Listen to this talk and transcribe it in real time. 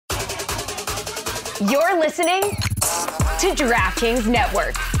You're listening to DraftKings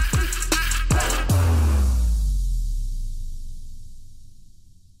Network.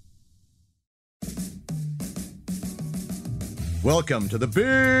 Welcome to the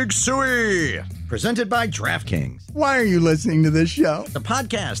Big Suey, presented by DraftKings. Why are you listening to this show? The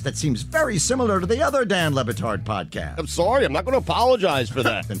podcast that seems very similar to the other Dan Le Batard podcast. I'm sorry, I'm not going to apologize for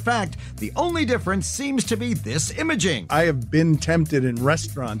that. In fact, the only difference seems to be this imaging. I have been tempted in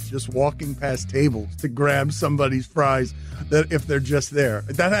restaurants just walking past tables to grab somebody's fries that if they're just there.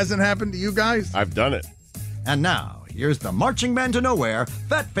 That hasn't happened to you guys? I've done it. And now, here's the marching man to nowhere,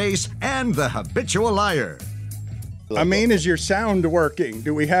 Fat Face, and the habitual liar. Amin, is your sound working?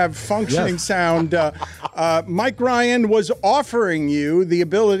 Do we have functioning sound? Mike Ryan was offering you the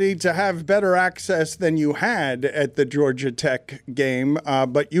ability to have better access than you had at the Georgia Tech game,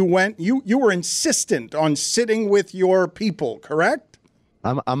 but you were insistent on sitting with your people, correct?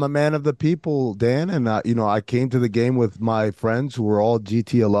 I'm a man of the people, Dan, and I came to the game with my friends who were all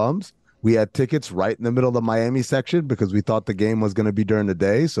GT alums. We had tickets right in the middle of the Miami section because we thought the game was going to be during the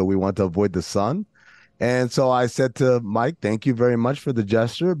day, so we wanted to avoid the sun. And so I said to Mike, thank you very much for the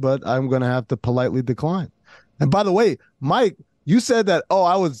gesture, but I'm going to have to politely decline. And by the way, Mike, you said that,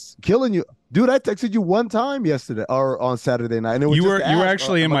 I was killing you. Dude, I texted you one time yesterday or on Saturday night. And it was you were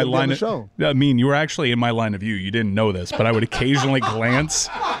actually in my line of show. I mean, you were actually in my line of view. You didn't know this, but I would occasionally glance.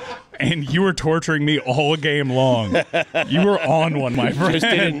 And you were torturing me all game long. You were on one, my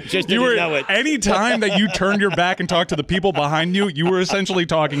friend. Just didn't know it. Any time that you turned your back and talked to the people behind you, you were essentially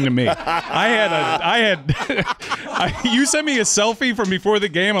talking to me. You sent me a selfie from before the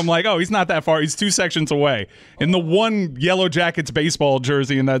game. I'm like, he's not that far. He's 2 sections away. And the one Yellow Jackets baseball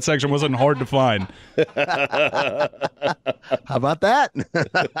jersey in that section wasn't hard to find. How about that?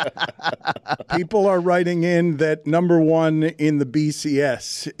 People are writing in that number one in the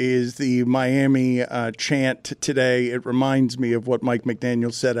BCS is the Miami chant today. It reminds me of what Mike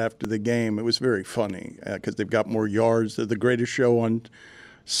McDaniel said after the game. It was very funny because they've got more yards. They're the greatest show on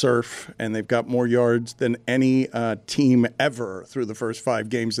surf, and they've got more yards than any team ever through the first 5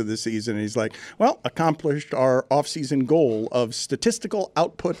 games of the season. And he's like, accomplished our offseason goal of statistical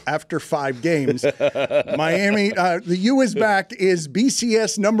output after 5 games. Miami, the U is back, is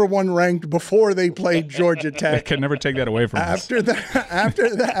BCS number 1 ranked before they played Georgia Tech. I can never take that away from us. After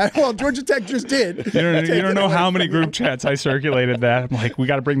that, well, Georgia Tech just did. You don't know how many group chats I circulated that. I'm like, we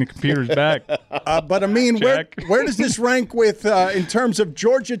got to bring the computers back. But I mean, where does this rank with in terms of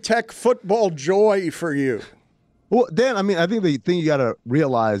Georgia Tech football joy for you? Well, Dan, I mean, I think the thing you got to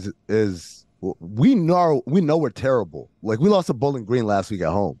realize is we know we're terrible. Like, we lost to Bowling Green last week at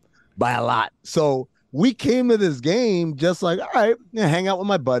home by a lot. So we came to this game just like, all right, hang out with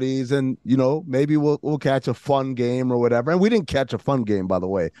my buddies and, maybe we'll catch a fun game or whatever. And we didn't catch a fun game, by the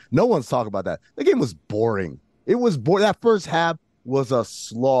way. No one's talking about that. The game was boring. It was boring. That first half was a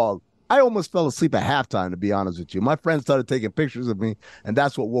slog. I almost fell asleep at halftime, to be honest with you. My friends started taking pictures of me, and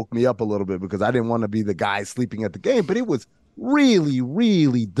that's what woke me up a little bit because I didn't want to be the guy sleeping at the game. But it was really,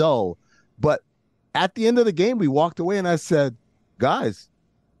 really dull. But at the end of the game, we walked away, and I said, guys,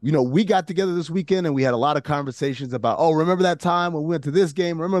 we got together this weekend, and we had a lot of conversations about, remember that time when we went to this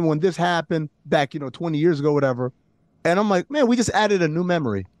game? Remember when this happened back, 20 years ago, whatever. And I'm like, man, we just added a new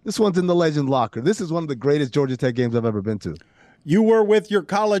memory. This one's in the legend locker. This is one of the greatest Georgia Tech games I've ever been to. You were with your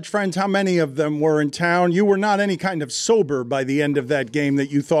college friends. How many of them were in town? You were not any kind of sober by the end of that game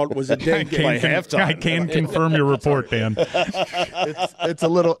that you thought was a dead game. By halftime. I can confirm your report, Dan. It's a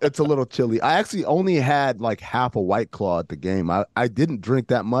little chilly. I actually only had like half a White Claw at the game. I didn't drink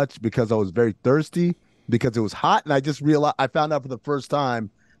that much because I was very thirsty because it was hot, and I just realized I found out for the first time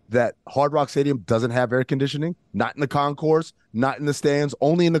that Hard Rock Stadium doesn't have air conditioning, not in the concourse, not in the stands,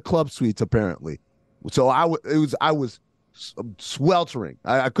 only in the club suites apparently. So I was sweltering.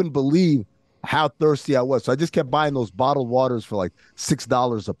 I couldn't believe how thirsty I was. So I just kept buying those bottled waters for like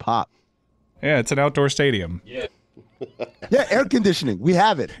 $6 a pop. Yeah, it's an outdoor stadium. Yeah, air conditioning. We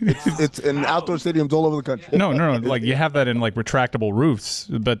have it. It's in outdoor stadiums all over the country. No. Like, you have that in like retractable roofs,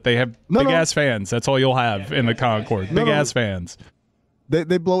 but they have big-ass fans. That's all you'll have in the concourse. Big-ass fans.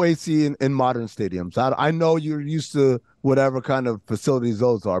 They blow AC in modern stadiums. I know you're used to whatever kind of facilities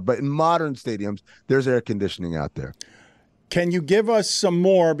those are, but in modern stadiums, there's air conditioning out there. Can you give us some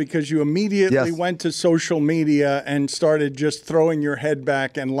more, because you immediately went to social media and started just throwing your head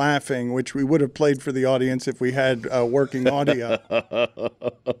back and laughing, which we would have played for the audience if we had working audio.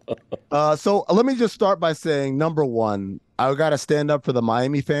 So let me just start by saying, number one, I got to stand up for the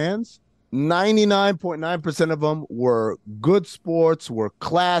Miami fans. 99.9% of them were good sports, were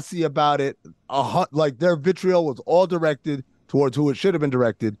classy about it. Like, their vitriol was all directed towards who it should have been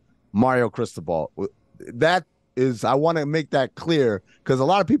directed, Mario Cristobal. That is, I want to make that clear because a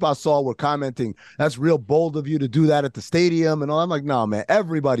lot of people I saw were commenting, that's real bold of you to do that at the stadium and all. I'm like, no, man,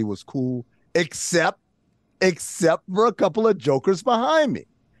 everybody was cool except for a couple of jokers behind me.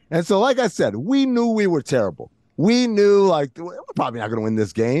 And so, like I said, we knew we were terrible. We knew, like, we're probably not going to win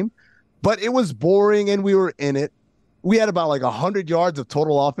this game, but it was boring and we were in it. We had about like 100 yards of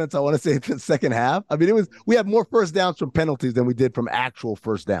total offense, I want to say, in the second half. I mean, we had more first downs from penalties than we did from actual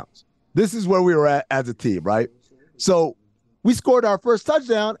first downs. This is where we were at as a team, right? So we scored our first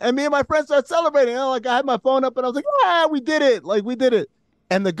touchdown, and me and my friends started celebrating. I had my phone up, and I was like, we did it. Like, we did it.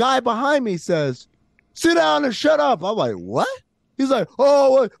 And the guy behind me says, sit down and shut up. I'm like, what? He's like,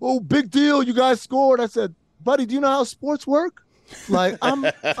 oh, big deal. You guys scored. I said, buddy, do you know how sports work? Like, I'm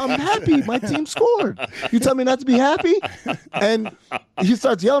happy my team scored. You tell me not to be happy? And he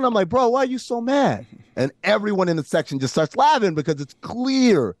starts yelling. I'm like, bro, why are you so mad? And everyone in the section just starts laughing because it's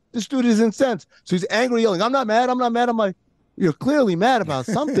clear this dude is incensed. So he's angry, yelling, I'm not mad. I'm like, you're clearly mad about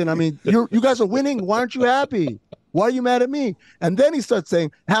something. I mean, you guys are winning. Why aren't you happy? Why are you mad at me? And then he starts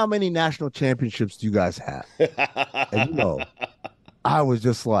saying, how many national championships do you guys have? And I was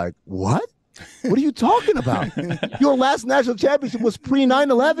just like, what? What are you talking about? Your last national championship was pre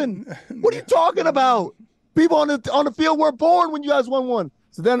 9/11. What are you talking about? People on the field were born when you guys won one.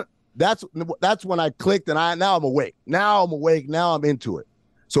 So then that's when I clicked, and now I'm awake. Now I'm into it.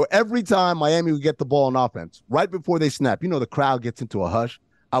 So every time Miami would get the ball on offense, right before they snap, the crowd gets into a hush,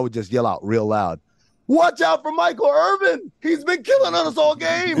 I would just yell out real loud, watch out for Michael Irvin. He's been killing us all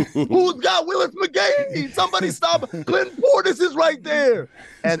game. Who's got Willis McGahee? Somebody stop. Clinton Portis is right there.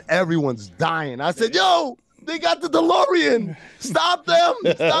 And everyone's dying. I said, yo, they got the DeLorean. Stop them.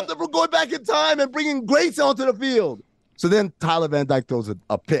 Stop them from going back in time and bringing Grace onto the field. So then Tyler Van Dyke throws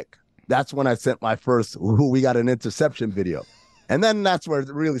a pick. That's when I sent my first, we got an interception video. And then that's where it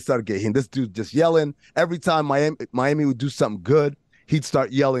really started getting. This dude just yelling. Every time Miami would do something good, he'd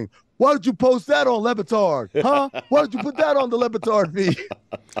start yelling, why did you post that on Le Batard? Huh? Why did you put that on the Le Batard feed?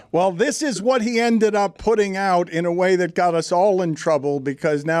 Well, this is what he ended up putting out in a way that got us all in trouble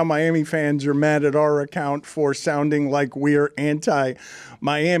because now Miami fans are mad at our account for sounding like we're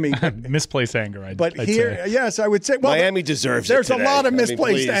anti-Miami. Misplaced anger, I'd here, say. Yes, I would say. Well, Miami deserves it There's today. a lot of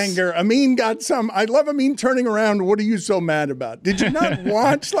misplaced anger. Amin got some. I love Amin turning around. What are you so mad about? Did you not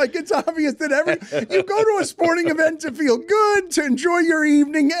watch? Like, it's obvious that you go to a sporting event to feel good, to enjoy your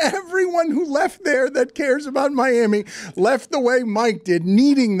evening. Everyone who left there that cares about Miami left the way Mike did,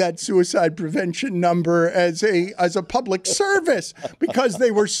 needing that suicide prevention number as a public service because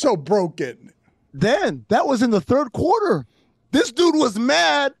they were so broken. Then that was in the third quarter. This dude was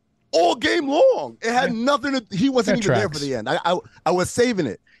mad all game long. It had nothing to, he wasn't even there for the end. I was saving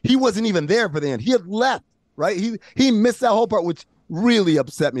it. He wasn't even there for the end. He had left, right? He missed that whole part, which really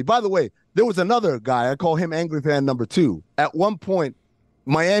upset me. By the way, there was another guy, I call him Angry Fan number 2. At one point,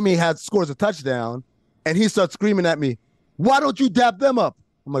 Miami scores a touchdown, and he starts screaming at me, why don't you dap them up?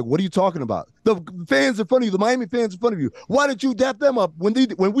 I'm like, what are you talking about? The fans in front of you, the Miami fans in front of you. Why didn't you dap them up when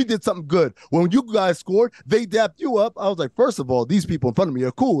we did something good? When you guys scored, they dapped you up. I was like, first of all, these people in front of me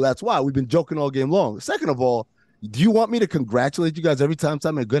are cool. That's why we've been joking all game long. Second of all, do you want me to congratulate you guys every time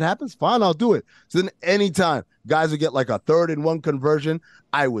something good happens? Fine, I'll do it. So then anytime guys would get like a 3rd and 1 conversion,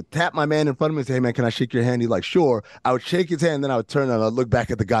 I would tap my man in front of me and say, hey, man, can I shake your hand? He's like, sure. I would shake his hand, then I would turn and I'd look back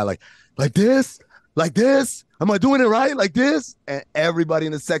at the guy like this? Like this? Am I doing it right? Like this? And everybody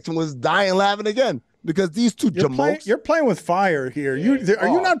in the section was dying laughing again because these two jamokes. You're playing with fire here. Are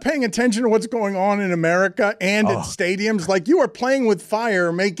you not paying attention to what's going on in America and in stadiums? Like, you are playing with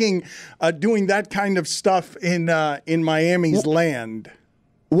fire, doing that kind of stuff in Miami's land.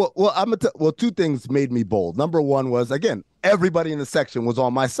 Well, 2 things made me bold. Number 1 was, again, everybody in the section was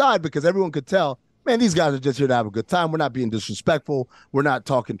on my side because everyone could tell, man, these guys are just here to have a good time. We're not being disrespectful. We're not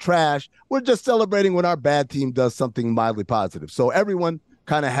talking trash. We're just celebrating when our bad team does something mildly positive. So everyone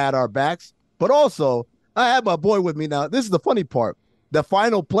kind of had our backs. But also, I had my boy with me now. This is the funny part. The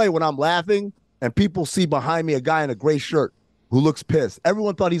final play when I'm laughing and people see behind me a guy in a gray shirt who looks pissed.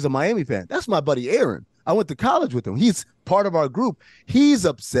 Everyone thought he's a Miami fan. That's my buddy Aaron. I went to college with him. He's part of our group. He's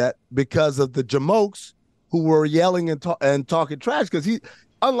upset because of the jamokes who were yelling and talking trash because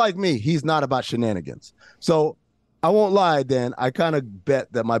unlike me, he's not about shenanigans. So I won't lie, Dan. I kind of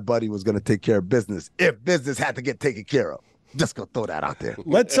bet that my buddy was going to take care of business if business had to get taken care of. Just gonna throw that out there.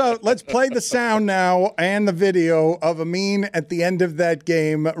 Let's play the sound now and the video of Amin at the end of that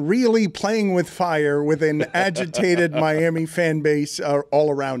game, really playing with fire with an agitated Miami fan base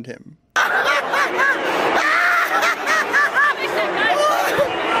all around him.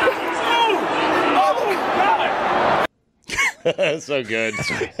 So good.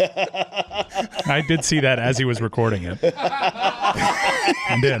 I did see that as he was recording it.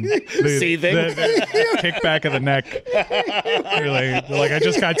 And then the kickback of the neck. They're like, I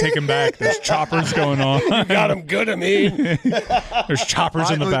just got taken back. There's choppers going on. You got him good, Amin. There's choppers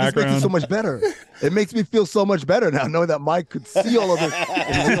in the This makes background. it so much better. It makes me feel so much better now knowing that Mike could see all of this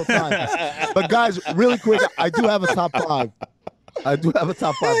in real time. But guys, really quick, I do have a top 5. I do have a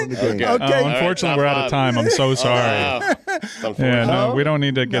top 5 in the game. Okay. Unfortunately, we're out of time. I'm so sorry. Yeah, no, we don't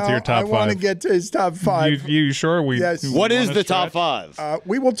need to get to your top 5. I want to get to his top 5. You sure? Yes. What is the top 5?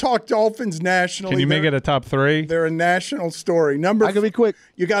 We will talk Dolphins nationally. Can you make it a top 3? They're a national story. I can be quick.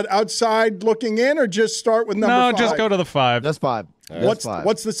 You got outside looking in, or just start with number 5? No, just go to the 5. That's 5.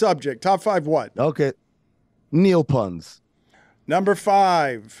 What's the subject? Top 5 what? Okay. Neil puns. Number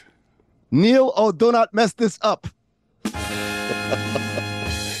 5. Neil, oh, do not mess this up.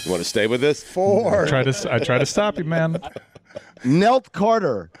 You want to stay with this? 4. I try to stop you, man. Nelt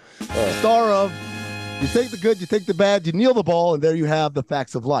Carter, star of You Take the Good, You Take the Bad, You Kneel the Ball, and there you have the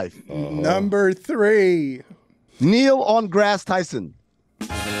facts of life. Number 3. Neil on Grass Tyson.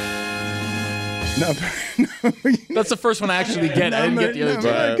 That's the first one I actually get. I didn't get the other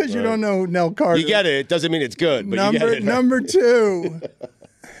two. Because you don't know Nell Carter. You get it. It doesn't mean it's good, but you get it. Number 2.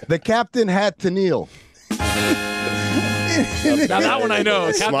 The captain had to kneel. Now that one I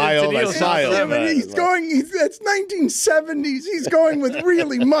know. Smile, that smile. Yeah, but that's 1970s. He's going with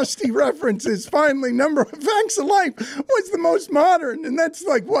really musty references. Finally, Facts of Life was the most modern, and that's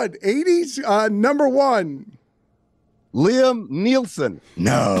like, what, 80s? Number 1. Liam Kneelson.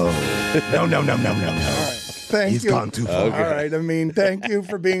 No. Thank He's you. gone too far. All right, I mean, thank you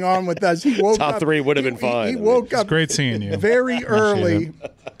for being on with us. He woke Top up, 3 would have been fine. He woke up Great seeing you. very early.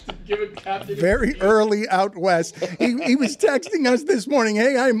 Very early out west. He was texting us this morning,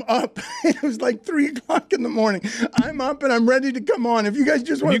 hey, I'm up. It was like 3 o'clock in the morning. I'm up and I'm ready to come on. If you guys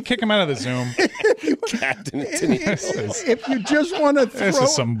just want You kick him out of the Zoom. Captain if you just want to throw, This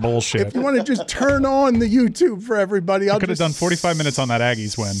is some bullshit. if you want to just turn on the YouTube for everybody, I could have done 45 minutes on that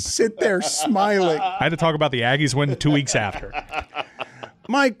Aggies win. Sit there smiling. I had to talk about the Aggies win 2 weeks after.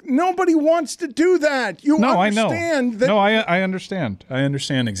 Mike, nobody wants to do that. You understand that. No, I understand. I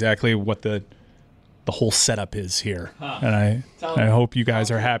understand exactly what the whole setup is here. And I hope you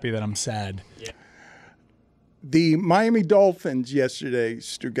guys are happy that I'm sad. Yeah. The Miami Dolphins yesterday,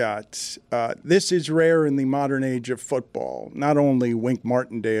 Stugotz, this is rare in the modern age of football. Not only Wink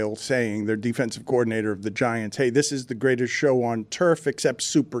Martindale saying, their defensive coordinator of the Giants, hey, this is the greatest show on turf except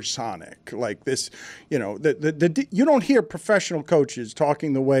supersonic. Like this, you know, you don't hear professional coaches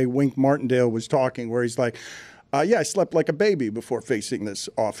talking the way Wink Martindale was talking, where he's like, yeah, I slept like a baby before facing this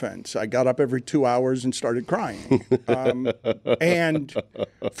offense. I got up every 2 hours and started crying. And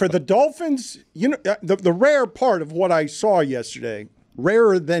for the Dolphins, you know, the rare part of what I saw yesterday,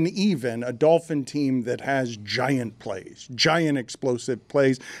 rarer than even a Dolphin team that has giant plays, giant explosive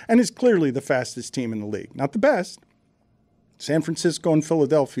plays, and is clearly the fastest team in the league. Not the best. San Francisco and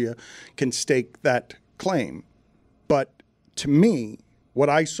Philadelphia can stake that claim. But to me, what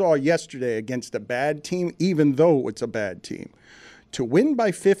I saw yesterday against a bad team, even though it's a bad team, to win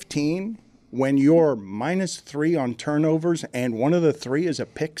by 15 when you're -3 on turnovers and one of the 3 is a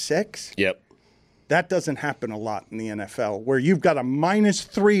pick 6. Yep. That doesn't happen a lot in the NFL, where you've got a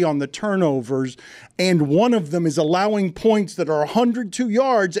 -3 on the turnovers and one of them is allowing points that are 102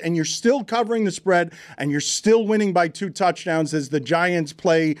 yards and you're still covering the spread and you're still winning by 2 touchdowns as the Giants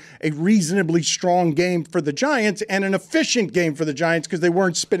play a reasonably strong game for the Giants and an efficient game for the Giants because they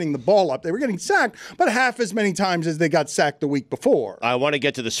weren't spinning the ball up. They were getting sacked, but half as many times as they got sacked the week before. I want to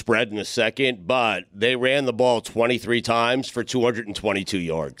get to the spread in a second, but they ran the ball 23 times for 222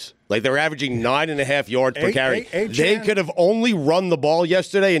 yards. Like, they're averaging 9.5 yards per carry. They could have only run the ball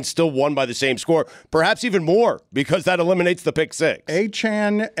yesterday and still won by the same score, perhaps even more, because that eliminates the pick 6.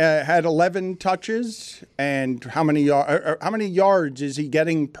 Achan had 11 touches, and how many yards is he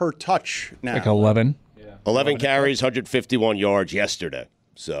getting per touch now? Like 11. 11 carries, 151 yards yesterday.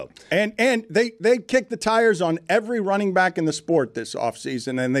 So and they kicked the tires on every running back in the sport this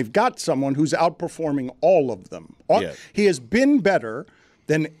offseason, and they've got someone who's outperforming all of them. Yeah. He has been better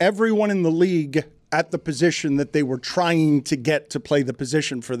than everyone in the league at the position that they were trying to get to play the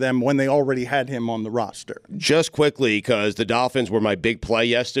position for them when they already had him on the roster. just quickly, because the Dolphins were my big play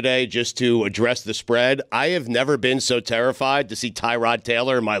yesterday, just to address the spread, I have never been so terrified to see Tyrod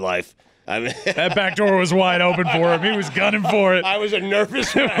Taylor in my life. I mean, That back door was wide open for him. He was gunning for it. I was a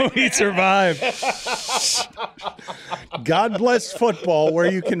nervous wreck. He survived. God bless football, where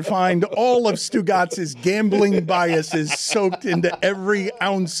you can find all of Stugotz's gambling biases soaked into every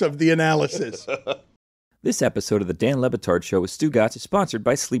ounce of the analysis. This episode of the Dan Le Batard Show with Stugotz is sponsored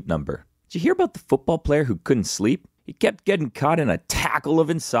by Sleep Number. Did you hear about the football player who couldn't sleep? He kept getting caught in a tackle of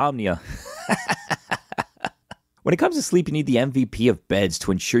insomnia. When it comes to sleep, you need the MVP of beds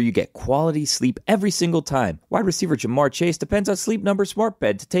to ensure you get quality sleep every single time. Wide receiver Jamar Chase depends on Sleep Number Smart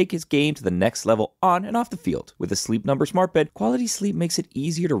Bed to take his game to the next level on and off the field. With a Sleep Number Smart Bed, quality sleep makes it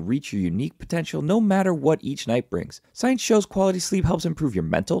easier to reach your unique potential no matter what each night brings. Science shows quality sleep helps improve your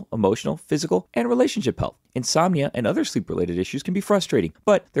mental, emotional, physical, and relationship health. Insomnia and other sleep-related issues can be frustrating,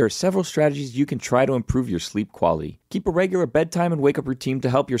 but there are several strategies you can try to improve your sleep quality. Keep a regular bedtime and wake-up routine to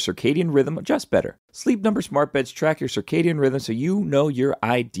help your circadian rhythm adjust better. Sleep Number Smart Beds track your circadian rhythm so you know your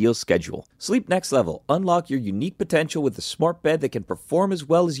ideal schedule. Sleep next level. Unlock your unique potential with a smart bed that can perform as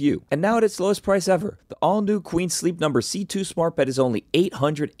well as you. And now at its lowest price ever, the all-new Queen Sleep Number C2 Smart Bed is only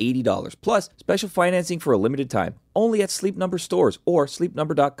 $880, plus special financing for a limited time. Only at Sleep Number stores or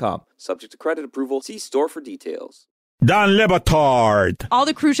sleepnumber.com. Subject to credit approval. See store for details. Dan Le Batard. All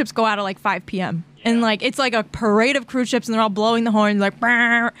the cruise ships go out at like 5 p.m. And like it's like a parade of cruise ships and they're all blowing the horns like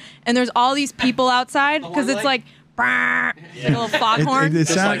brrr, and there's all these people outside because it's like brrr, like a little foghorn.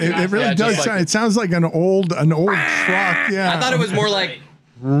 It really does sound. It sounds like an old truck. Yeah. I thought it was more like.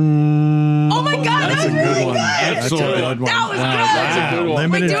 Oh my God, That's that was a good really one. good. That's a good one. That was good. That's a good one.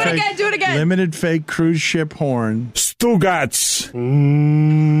 Wait, do it again. Limited fake cruise ship horn. Stugotz. Really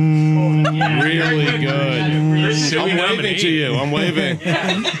good. I'm waving to you. I'm waving.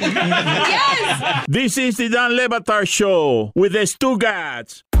 Yes. This is the Dan Le Batard Show with the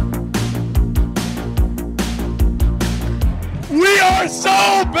Stugotz. We are so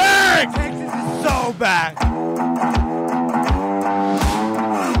back! Texas is so back.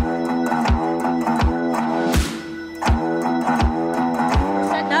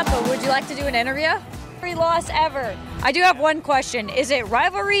 Setting up, but would you like to do an interview? Every loss ever. I do have one question. Is it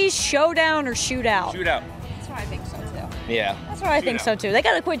rivalry, showdown, or shootout? Shootout. That's what I think so too. Yeah. That's what I think so too. They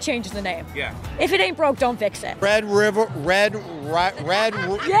gotta quit changing the name. Yeah. If it ain't broke, don't fix it. Red River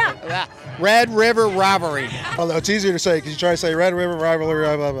Rivalry. Although it's easier to say because you try to say Red River Rivalry,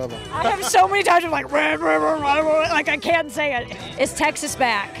 blah, blah, blah. I have so many times I'm like Red River Rivalry, like I can't say it. Is Texas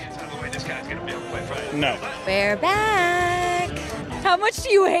back? No. We're back. How much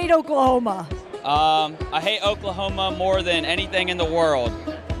do you hate Oklahoma? I hate Oklahoma more than anything in the world.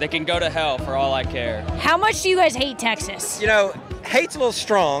 They can go to hell for all I care. How much do you guys hate Texas? You know, hate's a little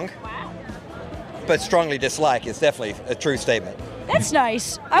strong, but strongly dislike is definitely a true statement. That's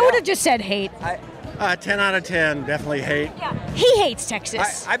nice. I would have just said hate. 10 out of 10, definitely hate. Yeah. He hates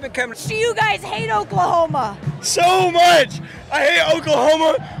Texas. I've become. Do you guys hate Oklahoma? So much! I hate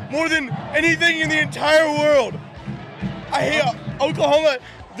Oklahoma more than anything in the entire world. I hate Oklahoma.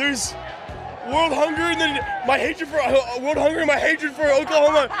 There's world hunger, and then my hatred for world hunger and my hatred for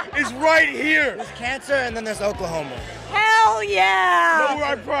Oklahoma is right here. There's cancer and then there's Oklahoma. Hell yeah! Know where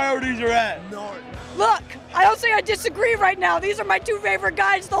our priorities are at. No. Look, I don't say I disagree right now. These are my two favorite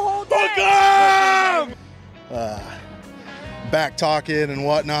guys the whole day. Fuck 'em! Back talking and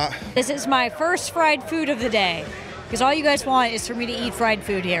whatnot. This is my first fried food of the day. Because all you guys want is for me to eat fried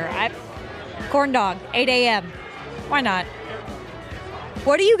food here. Corn dog, 8 a.m. Why not?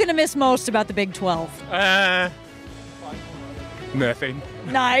 What are you going to miss most about the Big 12? Nothing.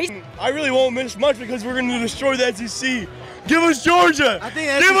 Nice. I really won't miss much because we're going to destroy the SEC. Give us Georgia!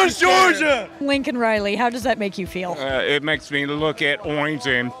 Give us Georgia! Lincoln Riley, how does that make you feel? It makes me look at orange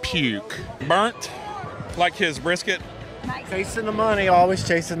and puke. Burnt, like his brisket. Nice. Chasing the money, always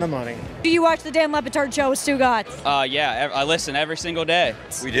chasing the money. Do you watch the Dan Le Batard Show with Stugotz? Yeah, I listen every single day.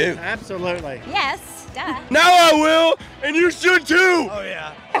 We do. Absolutely. Yes, duh. Now I will, and you should too! Oh,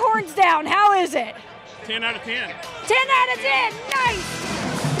 yeah. Horns down, how is it? 10 out of 10. 10 out of 10, nice!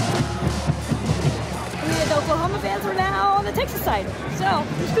 The Oklahoma fans are now on the Texas side, so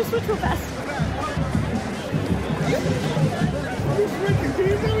let's go switch real fast.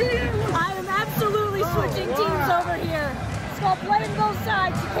 I am absolutely switching teams over here. It's called playing both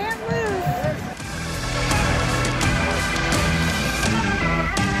sides. You can't lose.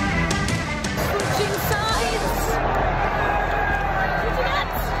 Switching sides. Switching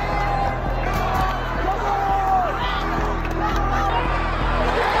nuts.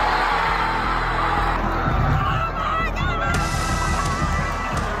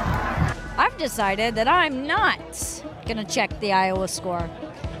 I've decided that I'm not gonna check the Iowa score.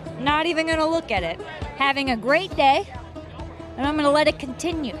 Not even gonna look at it. Having a great day, and I'm gonna let it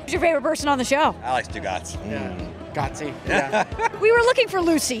continue. Who's your favorite person on the show? I like Stugotz. Yeah. Gotsy. Yeah. We were looking for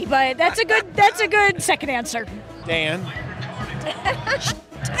Lucy, but that's a good second answer. Dan.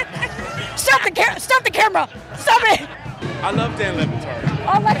 Stop the camera! Stop it! I love Dan Le Batard.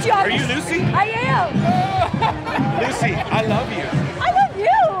 I'll let you. Are you Lucy? I am. Lucy, I love you. I love you.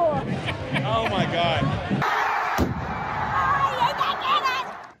 Oh my God.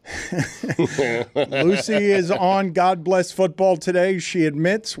 Lucy is on God Bless Football today. She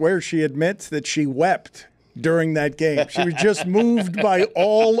admits that she wept during that game. She was just moved by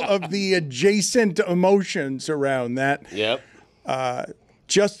all of the adjacent emotions around that. Yep.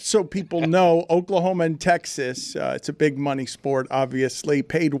 Just so people know, Oklahoma and Texas, it's a big money sport, obviously,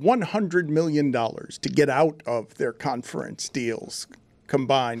 paid $100 million to get out of their conference deals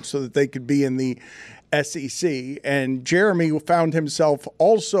combined so that they could be in the SEC. And Jeremy found himself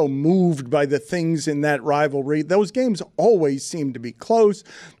also moved by the things in that rivalry. Those games always seem to be close.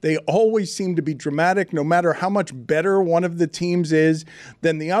 They always seem to be dramatic, no matter how much better one of the teams is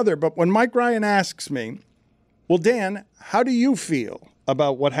than the other. But when Mike Ryan asks me, well, Dan, how do you feel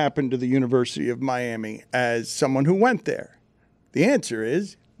about what happened to the University of Miami as someone who went there? The answer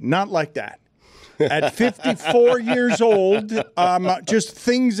is not like that. At 54 years old, just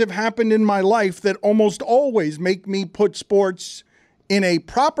things have happened in my life that almost always make me put sports in a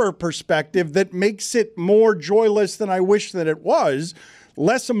proper perspective that makes it more joyless than I wish that it was,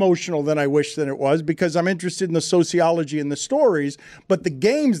 less emotional than I wish that it was, because I'm interested in the sociology and the stories. But the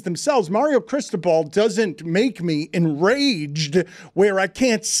games themselves, Mario Cristobal doesn't make me enraged where I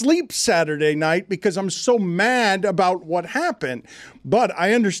can't sleep Saturday night because I'm so mad about what happened. But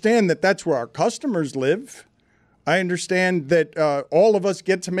I understand that that's where our customers live. I understand that all of us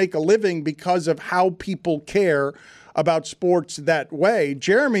get to make a living because of how people care about sports that way.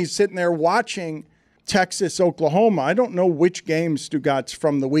 Jeremy's sitting there watching Texas, Oklahoma. I don't know which game, Stugotz,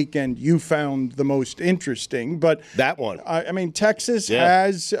 from the weekend you found the most interesting, but that one. I mean, Texas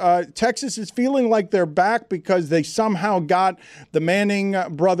Texas is feeling like they're back because they somehow got the Manning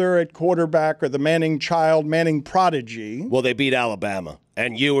brother at quarterback, or the Manning child, Manning prodigy. Well, they beat Alabama,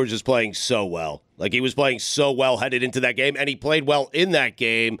 and you were just playing so well. Like, he was playing so well headed into that game, and he played well in that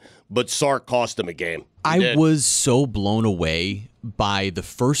game, but Sark cost him a game. I was so blown away by the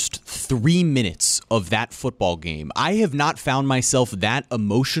first 3 minutes of that football game. I have not found myself that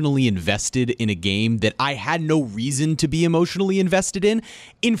emotionally invested in a game that I had no reason to be emotionally invested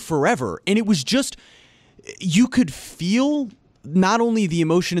in forever. And it was just, you could feel not only the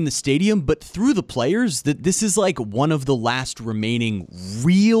emotion in the stadium, but through the players, that this is like one of the last remaining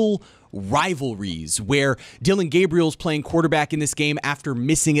real rivalries where Dylan Gabriel's playing quarterback in this game after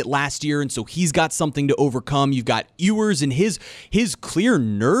missing it last year, and so he's got something to overcome. You've got Ewers and his clear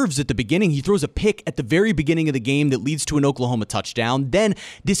nerves at the beginning. He throws a pick at the very beginning of the game that leads to an Oklahoma touchdown. Then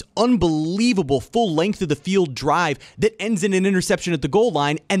this unbelievable full length of the field drive that ends in an interception at the goal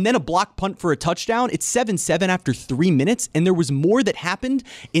line, and then a block punt for a touchdown. It's 7-7 after 3 minutes, and there was more that happened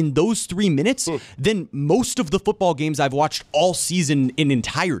in those 3 minutes than most of the football games I've watched all season in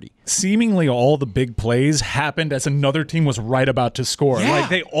entirety. Seemingly all the big plays happened as another team was right about to score. Yeah. Like,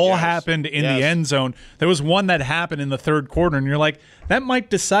 they all happened in the end zone. There was one that happened in the third quarter, and you're like, that might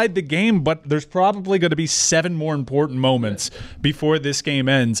decide the game, but there's probably going to be 7 more important moments before this game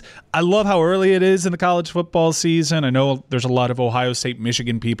ends. I love how early it is in the college football season. I know there's a lot of Ohio State,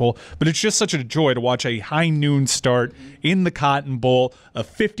 Michigan people, but it's just such a joy to watch a high noon start in the Cotton Bowl, a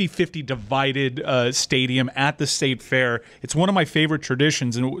 50-50 divided stadium at the State Fair. It's one of my favorite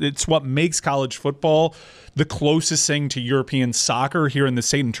traditions, and it's what makes college football the closest thing to European soccer here in the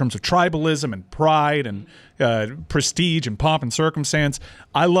state in terms of tribalism and pride and prestige and pomp and circumstance.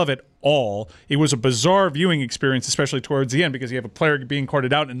 I love it all. It was a bizarre viewing experience, especially towards the end, because you have a player being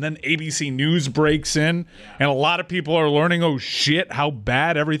carted out and then ABC News breaks in, and a lot of people are learning, oh shit, how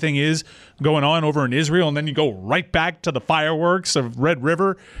bad everything is going on over in Israel, and then you go right back to the fireworks of Red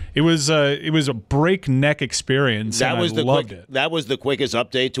River. It was a breakneck experience, and I loved it. That was the quickest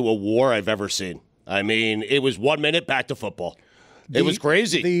update to a war I've ever seen. I mean, it was 1 minute back to football. It was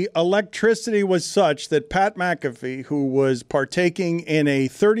crazy. The electricity was such that Pat McAfee, who was partaking in a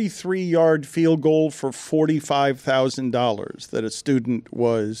 33-yard field goal for $45,000 that a student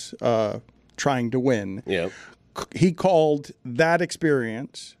was trying to win, he called that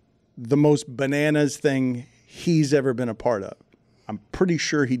experience the most bananas thing he's ever been a part of. I'm pretty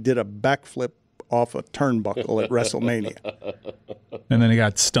sure he did a backflip off a turnbuckle at WrestleMania. And then he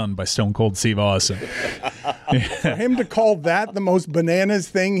got stunned by Stone Cold Steve Austin. For him to call that the most bananas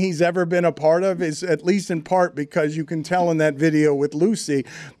thing he's ever been a part of is at least in part because you can tell in that video with Lucy,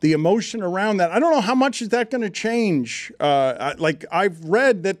 the emotion around that. I don't know how much is that going to change. Like, I've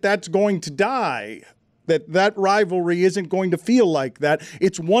read that that's going to die. that rivalry isn't going to feel like that.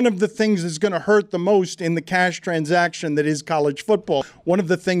 It's one of the things that's going to hurt the most in the cash transaction that is college football. One of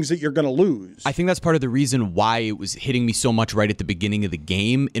the things that you're going to lose. I think that's part of the reason why it was hitting me so much right at the beginning of the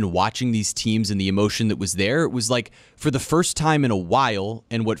game in watching these teams and the emotion that was there. It was like for the first time in a while,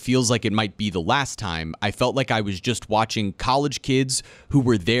 and what feels like it might be the last time, I felt like I was just watching college kids who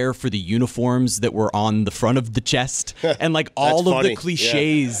were there for the uniforms that were on the front of the chest and like all of the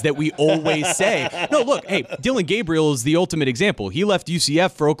cliches that we always say. No, look, hey, Dylan Gabriel is the ultimate example. He left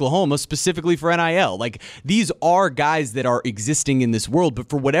UCF for Oklahoma specifically for NIL. Like, these are guys that are existing in this world, but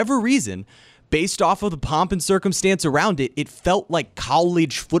for whatever reason, based off of the pomp and circumstance around it, it felt like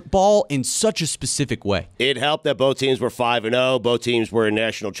college football in such a specific way. It helped that both teams were 5-0. Both teams were in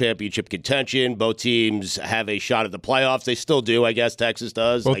national championship contention. Both teams have a shot at the playoffs. They still do, I guess. Texas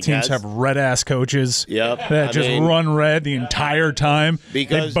does. Both teams have red-ass coaches that run red the entire time.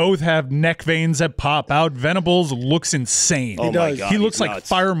 Because they both have neck veins that pop out. Venables looks insane. Oh, my God. He looks like nuts.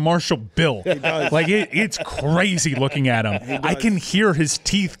 Fire Marshal Bill. He does. Like, it's crazy looking at him. I can hear his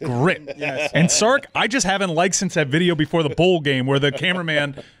teeth grit. Yes. And Sark, I just haven't liked since that video before the bowl game where the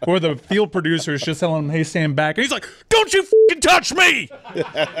cameraman or the field producer is just telling him, hey, stand back. And he's like, don't you fucking touch me!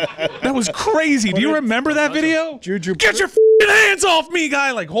 That was crazy. Do you remember that video? Juju, get your fucking hands off me,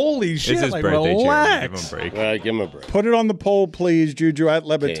 guy! Like, holy shit. It's his like, birthday, relax. Jeremy. Give him a break. Give him a break. Put it on the poll, please, Juju, at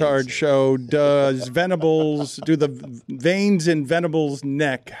Lebatard Show. Does Venables, do the veins in Venables'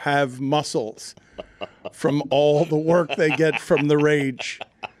 neck have muscles from all the work they get from the rage?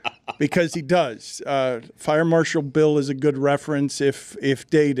 Because he does. Fire Marshal Bill is a good reference, if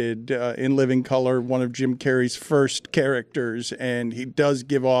dated, in Living Color, one of Jim Carrey's first characters, and he does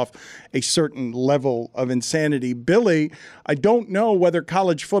give off a certain level of insanity. Billy, I don't know whether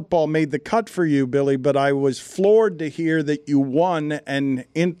college football made the cut for you, Billy, but I was floored to hear that you won an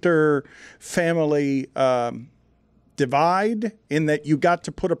inter-family divide in that you got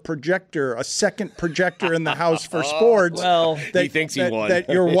to put a second projector in the house for sports. Well, he thinks he won. That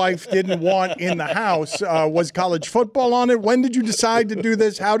your wife didn't want in the house. Was college football on it? When did you decide to do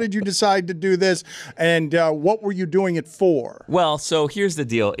this? How did you decide to do this? And what were you doing it for? Well, so here's the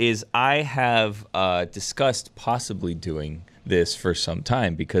deal, is I have discussed possibly doing this for some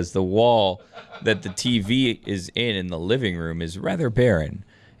time because the wall that the TV is in the living room is rather barren.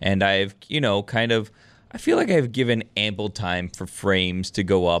 And I've, I feel like I've given ample time for frames to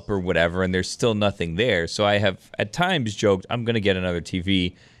go up or whatever, and there's still nothing there. So I have at times joked, I'm going to get another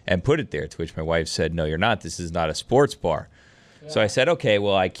TV and put it there, to which my wife said, no, you're not. This is not a sports bar. So I said, okay,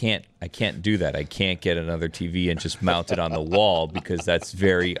 well, I can't do that. I can't get another TV and just mount it on the wall because that's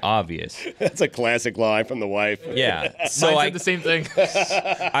very obvious. That's a classic line from the wife. Yeah. So I did the same thing. Put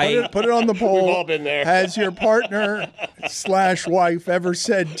it on the poll. We've all been there. Has your partner/wife ever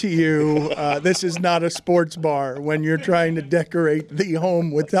said to you, this is not a sports bar when you're trying to decorate the home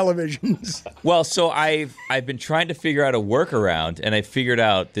with televisions? Well, so I've been trying to figure out a workaround, and I figured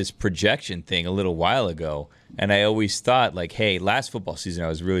out this projection thing a little while ago. And I always thought, like, hey, last football season I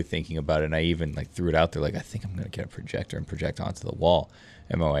was really thinking about it, and I even threw it out there, like, I think I'm going to get a projector and project onto the wall.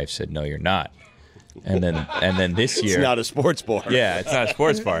 And my wife said, no, you're not. And then this year, it's not a sports bar. Yeah, it's not a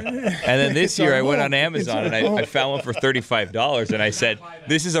sports bar. And then this year I went on Amazon and I found one for $35, and I said,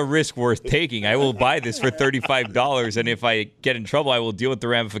 this is a risk worth taking. I will buy this for $35, and if I get in trouble, I will deal with the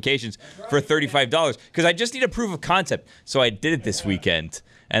ramifications for $35 because I just need a proof of concept. So I did it this weekend.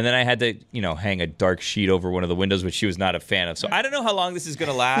 And then I had to, hang a dark sheet over one of the windows, which she was not a fan of. So I don't know how long this is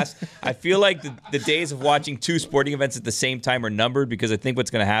going to last. I feel like the days of watching two sporting events at the same time are numbered because I think what's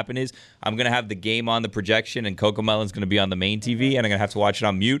going to happen is I'm going to have the game on the projection and Cocomelon's going to be on the main TV, and I'm going to have to watch it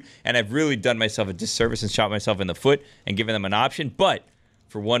on mute. And I've really done myself a disservice and shot myself in the foot and given them an option. But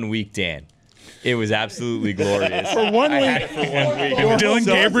for 1 week, Dan, it was absolutely glorious. For 1 week. Dylan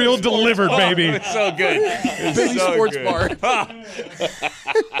Gabriel delivered, baby. It was so good. Billy Sports Bar.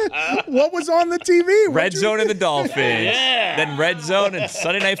 What was on the TV? Red Zone and the Dolphins. Yeah. Then Red Zone and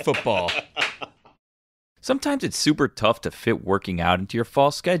Sunday Night Football. Sometimes it's super tough to fit working out into your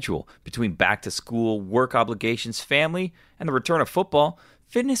fall schedule. Between back to school, work obligations, family, and the return of football,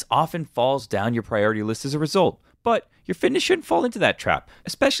 fitness often falls down your priority list as a result. But your fitness shouldn't fall into that trap,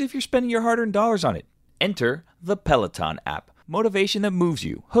 especially if you're spending your hard-earned dollars on it. Enter the Peloton app. Motivation that moves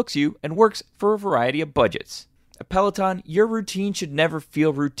you, hooks you, and works for a variety of budgets. At Peloton, your routine should never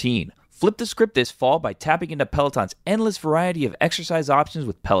feel routine. Flip the script this fall by tapping into Peloton's endless variety of exercise options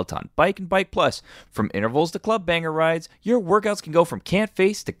with Peloton Bike and Bike Plus. From intervals to club banger rides, your workouts can go from can't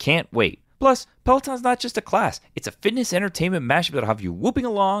face to can't wait. Plus, Peloton's not just a class. It's a fitness entertainment mashup that'll have you whooping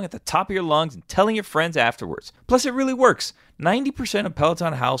along at the top of your lungs and telling your friends afterwards. Plus, it really works. 90% of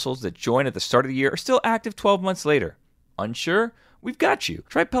Peloton households that join at the start of the year are still active 12 months later. Unsure? We've got you.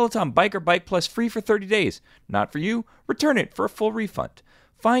 Try Peloton Bike or Bike Plus free for 30 days. Not for you? Return it for a full refund.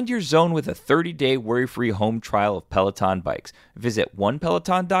 Find your zone with a 30-day worry-free home trial of Peloton bikes. Visit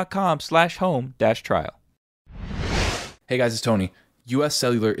onepeloton.com/home-trial. Hey guys, it's Tony. US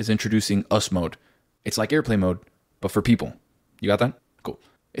Cellular is introducing US Mode. It's like airplane mode, but for people. You got that? Cool.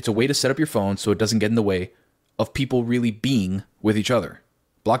 It's a way to set up your phone so it doesn't get in the way of people really being with each other.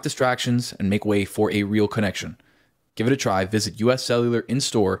 Block distractions and make way for a real connection. Give it a try. Visit US Cellular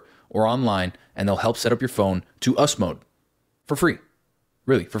in-store or online, and they'll help set up your phone to US Mode for free.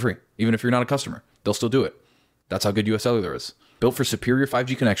 Really, for free. Even if you're not a customer, they'll still do it. That's how good US Cellular is. Built for superior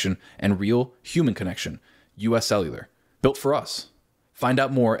 5G connection and real human connection. US Cellular. Built for us. Find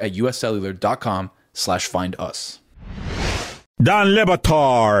out more at uscellular.com/findus. Don Le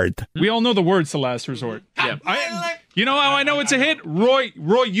Batard. We all know the words to Last Resort. Yeah. You know how I know it's a hit? Roy,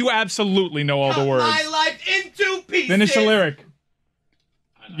 you absolutely know all the words. My life into pieces. Finish the lyric.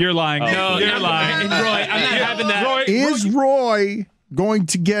 You're lying. No, you're lying. Roy, I'm not having that. Is Roy going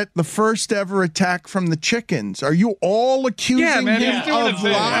to get the first ever attack from the chickens? Are you all accusing him of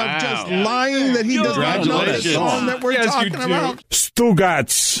just lying that he does not know the song that we're talking about?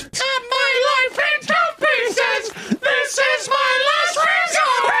 Stugotz. Cut my life into pieces. This is my last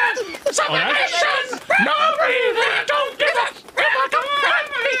resort. Submission. No breathing. Don't give up.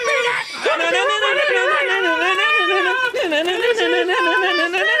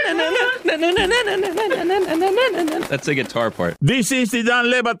 That's the guitar part. This is the Don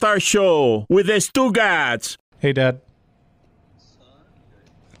Le Batard Show with the Stugotz. Hey, Dad.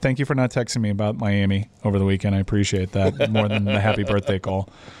 Thank you for not texting me about Miami over the weekend. I appreciate that more than the happy birthday call.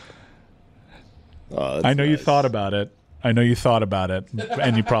 Oh, I know you thought about it. And you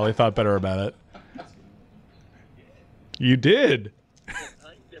probably thought better about it. You did. Time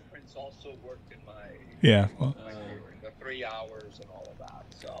difference also worked in my Yeah. Well, the 3 hours and all of that.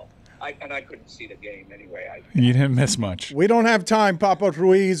 So I couldn't see the game anyway. You didn't miss much. We don't have time, Papa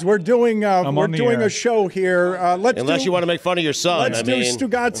Ruiz. We're doing a show here. Unless you want to make fun of your son. Let's do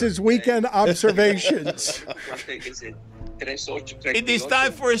Stugotz's weekend observations. It is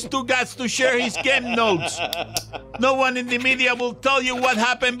time for Stugotz to share his game notes. No one in the media will tell you what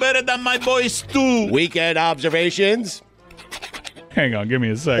happened better than my boy Stu. Weekend observations. Hang on, give me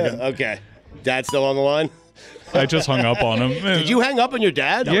a second. Okay. Dad's still on the line? I just hung up on him. Did you hang up on your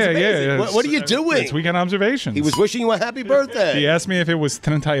dad? That was amazing. Yeah. What are you doing? It's weekend observations. He was wishing you a happy birthday. He asked me if it was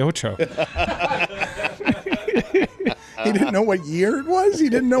 38. He didn't know what year it was? He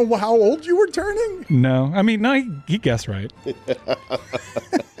didn't know how old you were turning? No. I mean, no, he guessed right.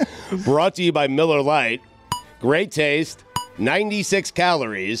 Brought to you by Miller Lite. Great taste, 96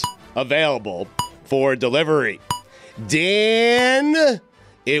 calories, available for delivery. Dan,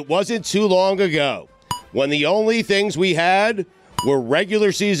 it wasn't too long ago when the only things we had were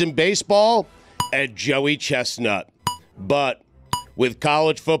regular season baseball and Joey Chestnut. But with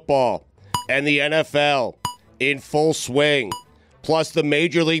college football and the NFL in full swing, plus the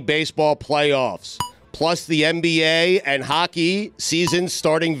Major League Baseball playoffs, plus the NBA and hockey season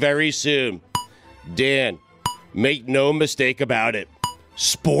starting very soon, Dan, make no mistake about it,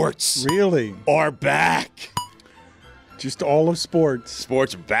 sports really are back. Just all of sports.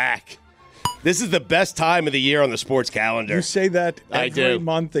 Sports are back. This is the best time of the year on the sports calendar. You say that every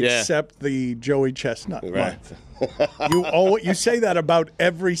month except the Joey Chestnut month. You say that about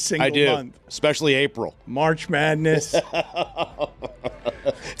every single month. Especially April. March Madness.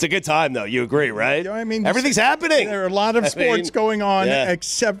 It's a good time, though. You agree, right? I mean, everything's happening. There are a lot of sports going on,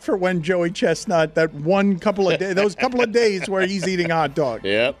 except for when Joey Chestnut, those couple of days where he's eating hot dog.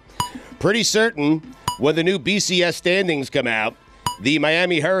 Yep. Pretty certain when the new BCS standings come out, the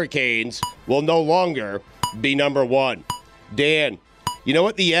Miami Hurricanes will no longer be number one. Dan, you know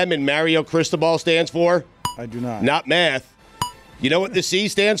what the M in Mario Cristobal stands for? I do not. Not math. You know what the C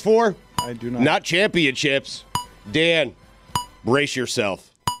stands for? I do not. Not championships. Dan, brace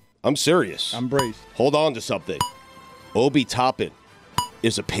yourself. I'm serious. I'm braced. Hold on to something. Obi Toppin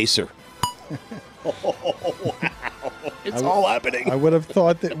is a Pacer. Oh, wow. It's all happening. I would have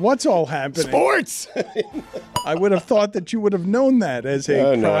thought that. What's all happening? Sports. I would have thought that you would have known that as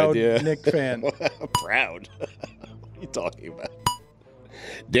a proud Knick fan. Proud? What are you talking about?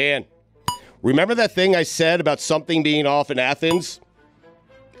 Dan, remember that thing I said about something being off in Athens?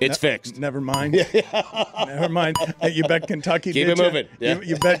 It's fixed. Never mind. Never mind. You bet Kentucky. Keep it moving. Yeah.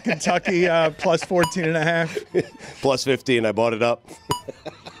 You bet Kentucky plus 14.5. Plus 15. I bought it up.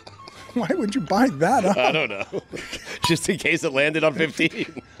 Why would you buy that up? I don't know. Just in case it landed on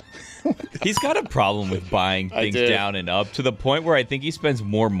 15. He's got a problem with buying things down and up to the point where I think he spends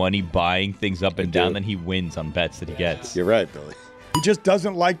more money buying things up and down than he wins on bets that he gets. You're right, Billy. He just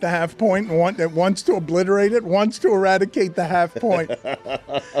doesn't like the half point and wants to obliterate it, wants to eradicate the half point.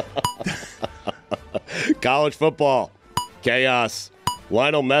 College football, chaos.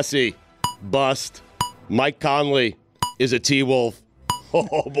 Lionel Messi, bust. Mike Conley is a T-Wolf.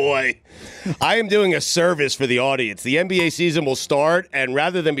 Oh, boy. I am doing a service for the audience. The NBA season will start, and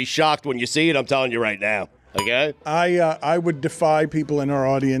rather than be shocked when you see it, I'm telling you right now. Okay? I would defy people in our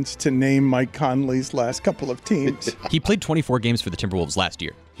audience to name Mike Conley's last couple of teams. He played 24 games for the Timberwolves last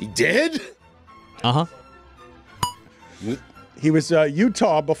year. He did? Uh-huh. He was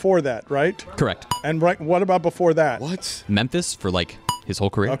Utah before that, right? Correct. And what about before that? What? Memphis for, his whole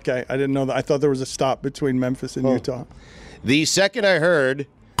career. Okay, I didn't know that. I thought there was a stop between Memphis and Utah. The second I heard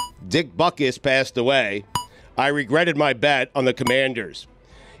Dick Butkus passed away, I regretted my bet on the Commanders.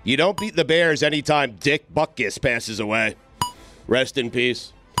 You don't beat the Bears anytime Dick Butkus passes away. Rest in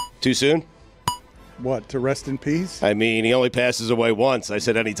peace. Too soon? What, to rest in peace? I mean, he only passes away once. I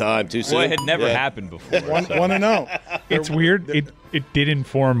said anytime. Too soon? Well, it had never happened before. 1-0. It's weird. It did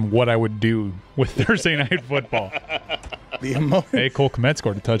inform what I would do with Thursday Night Football. Hey, Cole Kmet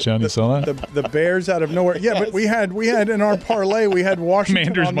scored a touchdown. You saw that? The Bears out of nowhere. Yeah, but we had in our parlay, we had Washington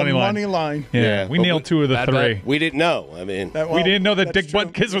Commanders on the money line. Yeah, we nailed 2 of the 3. We didn't know. I mean, we didn't know that Dick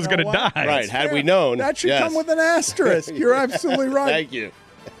Butkus was going to die. Right. Had we known. That should come with an asterisk. You're absolutely right. Thank you.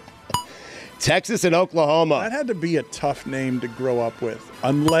 Texas and Oklahoma. That had to be a tough name to grow up with,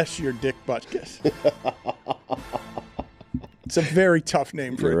 unless you're Dick Butkus. It's a very tough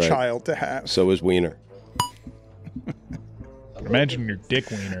name for a child to have. So is Wiener. Imagine your Dick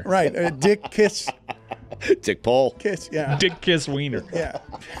Wiener. Right, Dick Kiss. Dick Paul. Kiss, yeah. Dick Kiss Wiener. Yeah.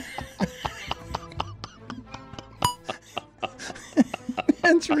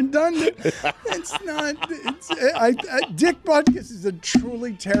 It's redundant. It's not. Dick Butkus is a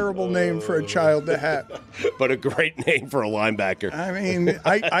truly terrible name for a child to have. But a great name for a linebacker. I mean,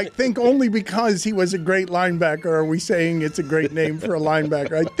 I think only because he was a great linebacker are we saying it's a great name for a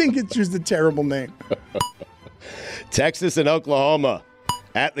linebacker. I think it's just a terrible name. Texas and Oklahoma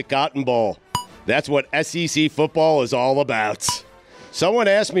at the Cotton Bowl. That's what SEC football is all about. Someone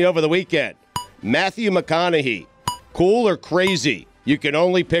asked me over the weekend, Matthew McConaughey, cool or crazy? You can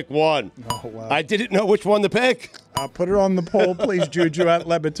only pick one. Oh, wow. I didn't know which one to pick. Put it on the poll, please, Juju, at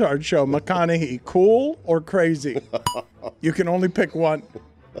Le Batard Show. McConaughey, cool or crazy? You can only pick one.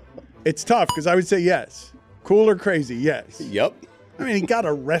 It's tough because I would say yes. Cool or crazy? Yes. Yep. I mean, he got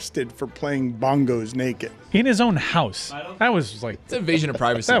arrested for playing bongos naked. In his own house. That was It's invasion of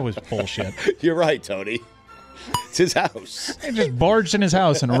privacy. That was bullshit. You're right, Tony. It's his house. They just barged in his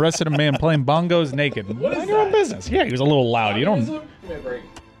house and arrested a man playing bongos naked. Mind your own business. Yeah, he was a little loud. You don't.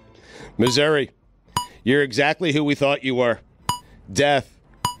 Missouri, you're exactly who we thought you were. Death,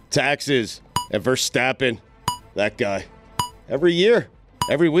 taxes, and Verstappen. That guy. Every year,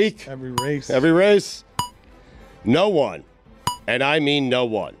 every week, every race. No one, and I mean no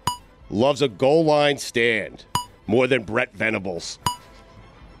one, loves a goal line stand more than Brett Venables.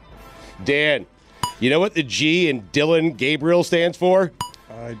 Dan, you know what the G in Dylan Gabriel stands for?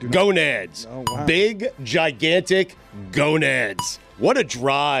 I do not. Gonads. Oh, wow. Big, gigantic gonads. What a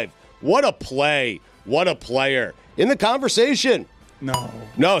drive. What a play. What a player. In the conversation.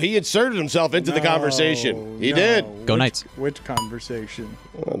 No, he inserted himself into the conversation. He did. Go Knights. Which conversation?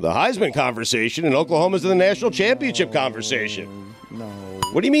 The Heisman conversation, and Oklahoma's in the national championship conversation. No.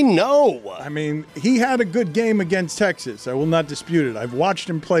 What do you mean, no? I mean, he had a good game against Texas. I will not dispute it. I've watched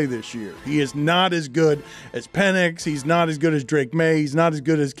him play this year. He is not as good as Penix. He's not as good as Drake May. He's not as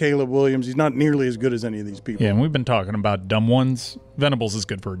good as Caleb Williams. He's not nearly as good as any of these people. Yeah, and we've been talking about dumb ones. Venables is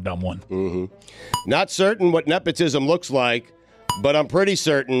good for a dumb one. Mm-hmm. Not certain what nepotism looks like, but I'm pretty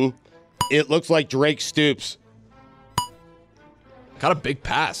certain it looks like Drake Stoops. Got a big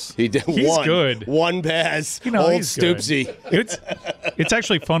pass. He did. He's good. One pass. Old he's Stoopsy. It's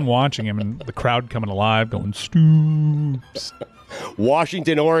actually fun watching him and the crowd coming alive going, Stoops.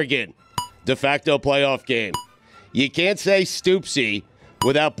 Washington, Oregon, de facto playoff game. You can't say Stoopsy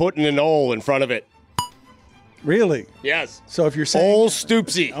without putting an Ole in front of it. Really? Yes. So if you're saying Ole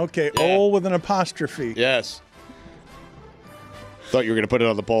Stoopsy. Okay, Yeah. Ole with an apostrophe. Yes. Thought you were going to put it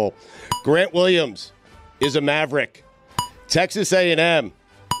on the poll. Grant Williams is a Maverick. Texas A&M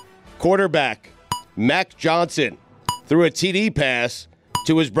quarterback Mac Johnson threw a TD pass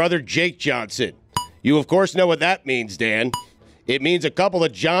to his brother Jake Johnson. You, of course, know what that means, Dan. It means a couple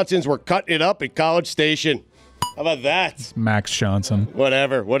of Johnsons were cutting it up at College Station. How about that? Max Johnson.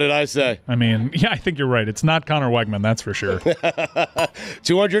 Whatever. What did I say? I mean, yeah, I think you're right. It's not Connor Wegman, that's for sure.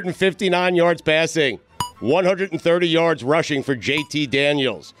 259 yards passing, 130 yards rushing for JT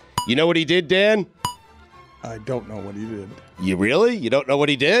Daniels. You know what he did, Dan? I don't know what he did. You really? You don't know what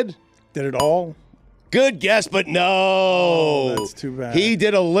he did? Did it all? Good guess, but no. Oh, that's too bad. He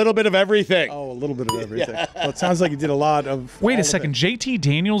did a little bit of everything. Oh, a little bit of everything. Yeah. Well, it sounds like he did a lot of. Wait a second. JT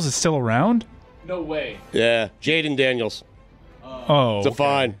Daniels is still around? No way. Yeah, Jaden Daniels. Oh, it's a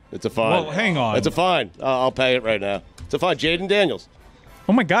fine. It's a fine. Well, hang on. It's a fine. I'll pay it right now. It's a fine. Jaden Daniels.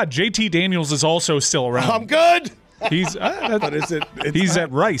 Oh my God, JT Daniels is also still around. I'm good. He's but is it? He's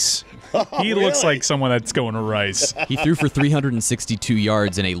at Rice. He looks like someone that's going to Rice. He threw for 362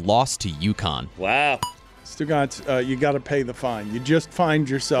 yards in a loss to UConn. Wow. Stugotz, you got to pay the fine. You just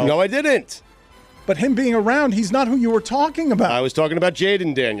fined yourself. No, I didn't. But him being around, he's not who you were talking about. I was talking about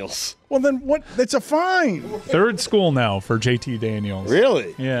Jaden Daniels. Well, then what? That's a fine. Third school now for JT Daniels.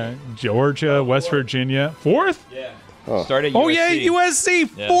 Really? Yeah. Georgia, West Virginia. Fourth? Yeah. Huh. Start at USC. Oh, yeah,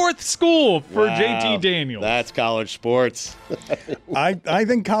 USC. Yeah. Fourth school for Wow. JT Daniels. That's college sports. I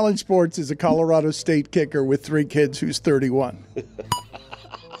think college sports is a Colorado State kicker with 3 kids who's 31.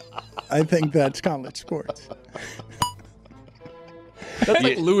 I think that's college sports. That's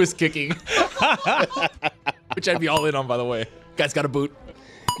like Lewis kicking. Which I'd be all in on, by the way. Guy's got a boot.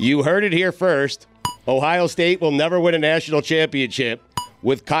 You heard it here first. Ohio State will never win a national championship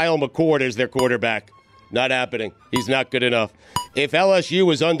with Kyle McCord as their quarterback. Not happening. He's not good enough. If LSU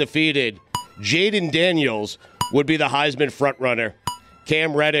was undefeated, Jaden Daniels would be the Heisman frontrunner.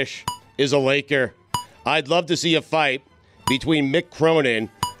 Cam Reddish is a Laker. I'd love to see a fight between Mick Cronin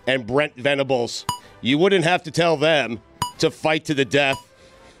and Brent Venables. You wouldn't have to tell them to fight to the death.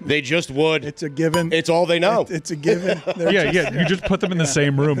 They just would. It's a given. It's all they know. It's a given. Yeah. You just put them in the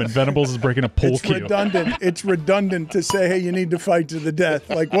same room, and Venables is breaking a pool It's cue. redundant. It's redundant to say, hey, you need to fight to the death.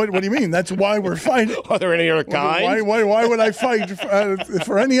 Like, what do you mean? That's why we're fighting. Are there any other kind? Why would I fight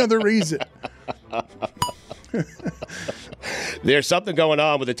for any other reason? There's something going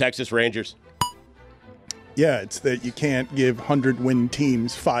on with the Texas Rangers. Yeah, it's that you can't give 100-win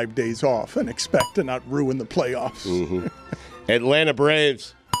teams 5 days off and expect to not ruin the playoffs. Mm-hmm. Atlanta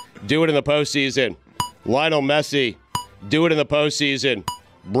Braves, do it in the postseason. Lionel Messi, do it in the postseason.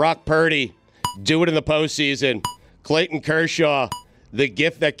 Brock Purdy, do it in the postseason. Clayton Kershaw, the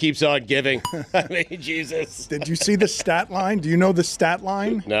gift that keeps on giving. I mean, Jesus. Did you see the stat line? Do you know the stat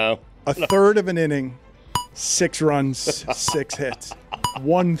line? No. A third of an inning, 6 runs, 6 hits.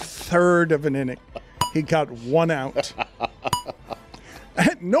 1/3 of an inning. He got 1 out.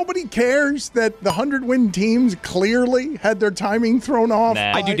 Nobody cares that the 100-win teams clearly had their timing thrown off.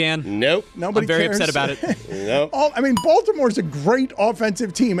 Nah. I do, Dan. Nope. Nobody I'm very cares. upset about it. Nope. Baltimore's a great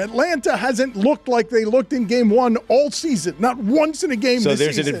offensive team. Atlanta hasn't looked like they looked in game 1 all season. Not once in a game So this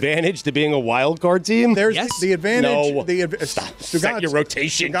there's season. an advantage to being a wild card team? There's the advantage. No. Set your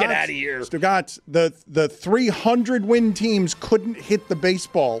rotation. Get out of here. Stugotz, the 300-win teams couldn't hit the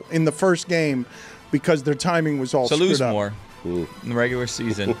baseball in the first game because their timing was all So screwed lose up. more in the regular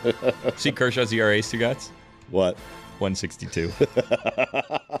season. See Kershaw's ERA, Stugotz? What? 162.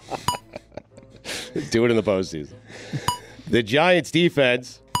 Do it in the postseason. The Giants'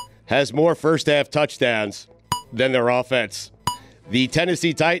 defense has more first-half touchdowns than their offense. The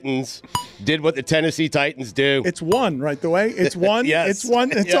Tennessee Titans did what the Tennessee Titans do. It's 1, right, the way? It's 1. Yes. It's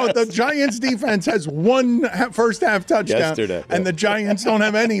 1. And so Yes. the Giants' defense has 1 first-half touchdown. Yesterday, and the Giants don't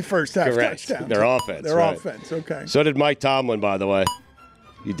have any first-half Correct. touchdowns. Their offense. Their right. offense, okay. So did Mike Tomlin, by the way.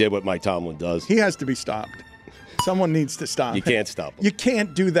 He did what Mike Tomlin does. He has to be stopped. Someone needs to stop You him. can't stop him. You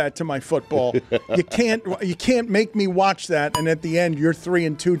can't do that to my football. You can't make me watch that, and at the end you're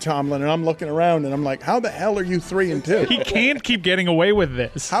 3-2, Tomlin, and I'm looking around and I'm like, how the hell are you 3-2? He can't keep getting away with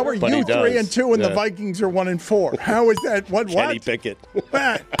this. How are But you he does. 3-2 and the Yeah. Vikings are 1-4? How is that? What? Kenny Pickett.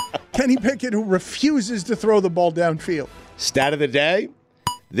 What? Kenny Pickett, who refuses to throw the ball downfield. Stat of the day.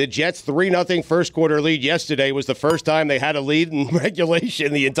 The Jets' 3-0 first quarter lead yesterday was the first time they had a lead in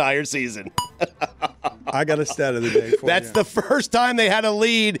regulation the entire season. I got a stat of the day for That's you. the first time they had a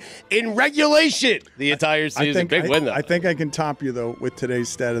lead in regulation the entire season. Big win, though. I think I can top you, though, with today's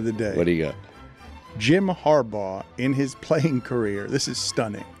stat of the day. What do you got? Jim Harbaugh, in his playing career, this is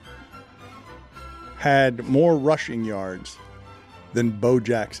stunning, had more rushing yards than Bo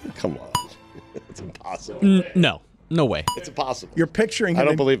Jackson. Come on. It's impossible. No way. It's impossible. You're picturing him I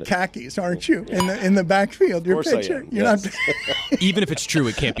don't in believe it. khakis, aren't you? In the backfield. You're Of course I picturing. am, You're yes. not. Even if it's true,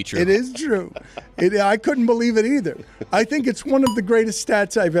 it can't be true. It is true. I couldn't believe it either. I think it's one of the greatest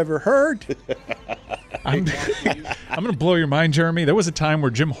stats I've ever heard. I'm going to blow your mind, Jeremy. There was a time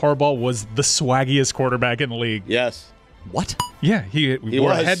where Jim Harbaugh was the swaggiest quarterback in the league. Yes. What? Yeah, he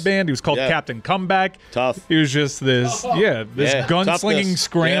wore a headband. He was called Captain Comeback. Tough. He was just this gunslinging Toughness.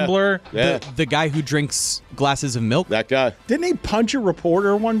 scrambler. Yeah. The guy who drinks glasses of milk. That guy. Didn't he punch a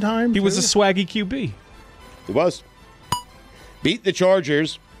reporter one time? He was a swaggy QB. He was. Beat the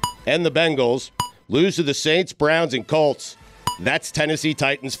Chargers and the Bengals. Lose to the Saints, Browns, and Colts. That's Tennessee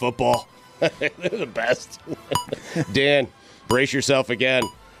Titans football. They're the best. Dan, brace yourself again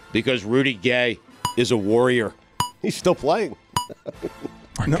because Rudy Gay is a warrior. He's still playing.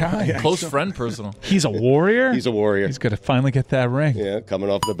 Our guy. Close friend, personal. He's a warrior? He's a warrior. He's going to finally get that ring. Yeah, coming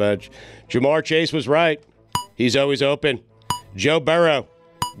off the bench. Jamar Chase was right. He's always open. Joe Burrow,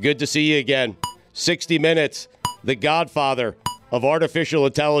 good to see you again. 60 Minutes, the godfather of artificial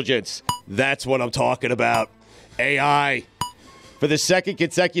intelligence. That's what I'm talking about. AI. For the second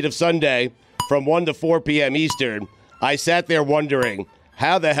consecutive Sunday, from 1 to 4 p.m. Eastern, I sat there wondering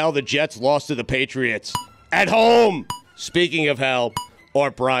how the hell the Jets lost to the Patriots. At home! Speaking of hell,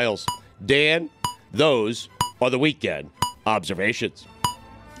 Art Briles. Dan, those are the weekend observations.